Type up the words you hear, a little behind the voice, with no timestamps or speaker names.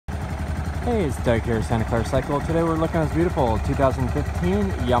Hey, it's Doug here, Santa Clara Cycle. Today we're looking at this beautiful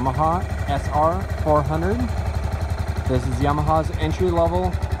 2015 Yamaha SR400. This is Yamaha's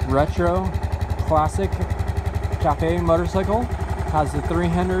entry-level retro classic cafe motorcycle. Has a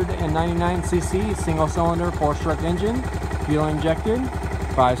 399cc single-cylinder 4-stroke engine, fuel injected,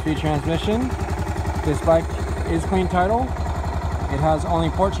 5-speed transmission. This bike is clean title. It has only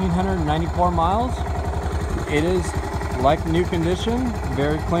 1,494 miles. It is like new condition,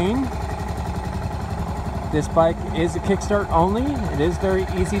 very clean. This bike is a kickstart only. It is very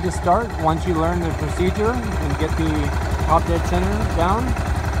easy to start once you learn the procedure and get the top dead center down.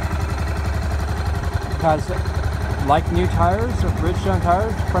 It has like new tires, Bridgestone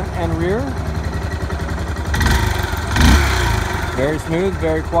tires, front and rear. Very smooth,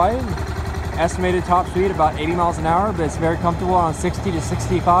 very quiet. Estimated top speed about 80 miles an hour, but it's very comfortable on 60 to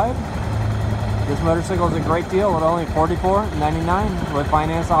 65. This motorcycle is a great deal at only $44.99 with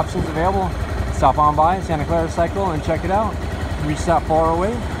finance options available. Stop on by Santa Clara Cycle and check it out. Reach that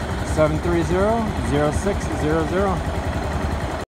 408-730-0600.